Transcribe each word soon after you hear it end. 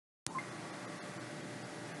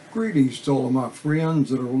Greetings to all of my friends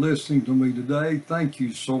that are listening to me today. Thank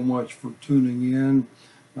you so much for tuning in.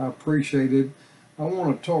 I appreciate it. I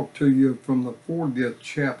want to talk to you from the 40th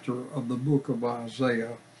chapter of the book of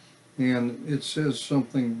Isaiah. And it says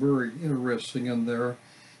something very interesting in there.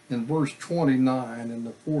 In verse 29 in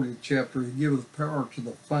the 40th chapter, he giveth power to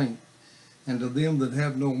the faint, and to them that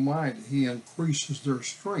have no might he increases their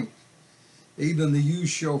strength. Even the youth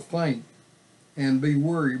shall faint and be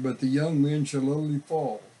weary, but the young men shall utterly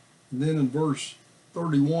fall. And then in verse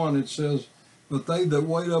 31 it says, but they that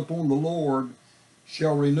wait upon the Lord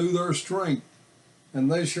shall renew their strength, and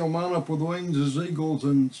they shall mount up with wings as eagles,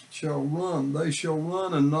 and shall run. They shall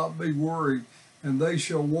run and not be weary, and they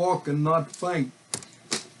shall walk and not faint.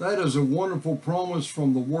 That is a wonderful promise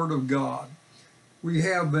from the Word of God. We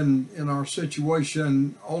have in our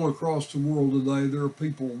situation all across the world today, there are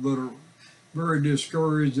people that are very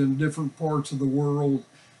discouraged in different parts of the world.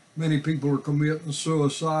 Many people are committing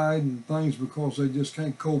suicide and things because they just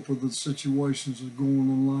can't cope with the situations that are going on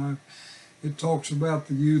in life. It talks about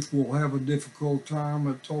the youth will have a difficult time.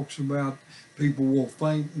 It talks about people will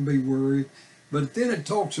faint and be weary. But then it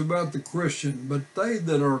talks about the Christian. But they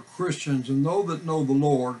that are Christians and those that know the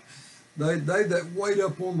Lord, they that wait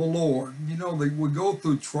upon the Lord, we go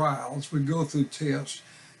through trials, we go through tests.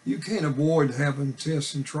 You can't avoid having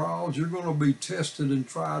tests and trials. You're going to be tested and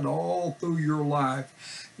tried all through your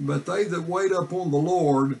life. But they that wait upon the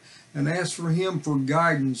Lord and ask for Him for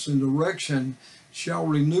guidance and direction shall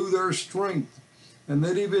renew their strength. And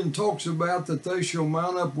that even talks about that they shall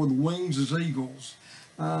mount up with wings as eagles.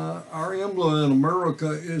 Our emblem in America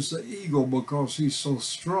is the eagle because he's so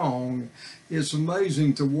strong. It's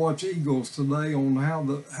amazing to watch eagles today on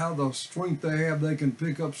how the strength they have. They can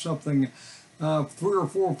pick up something 3 or 4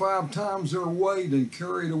 or 5 times their weight and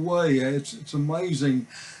carry it away. It's amazing,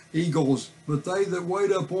 eagles. But they that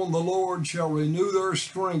wait upon the Lord shall renew their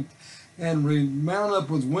strength and mount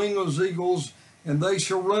up with wings as eagles, and they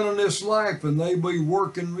shall run in this life, and they be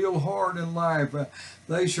working real hard in life.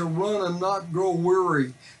 They shall run and not grow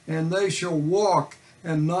weary, and they shall walk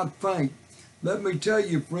and not faint. Let me tell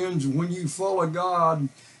you, friends, when you follow God,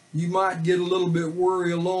 you might get a little bit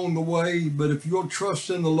worried along the way, but if you'll trust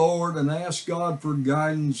in the Lord and ask God for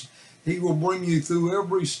guidance, He will bring you through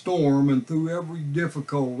every storm and through every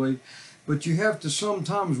difficulty. But you have to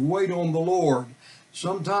sometimes wait on the Lord.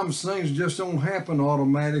 Sometimes things just don't happen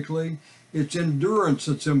automatically. It's endurance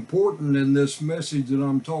that's important in this message that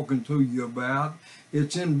I'm talking to you about.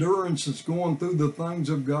 It's endurance that's going through the things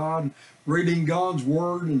of God, reading God's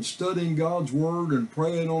Word and studying God's Word and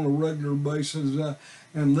praying on a regular basis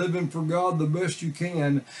and living for God the best you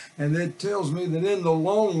can. And it tells me that in the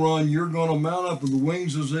long run, you're going to mount up with the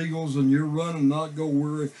wings as eagles, and you'll run and not go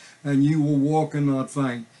weary, and you will walk and not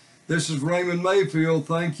faint. This is Raymond Mayfield.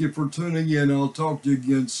 Thank you for tuning in. I'll talk to you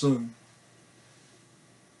again soon.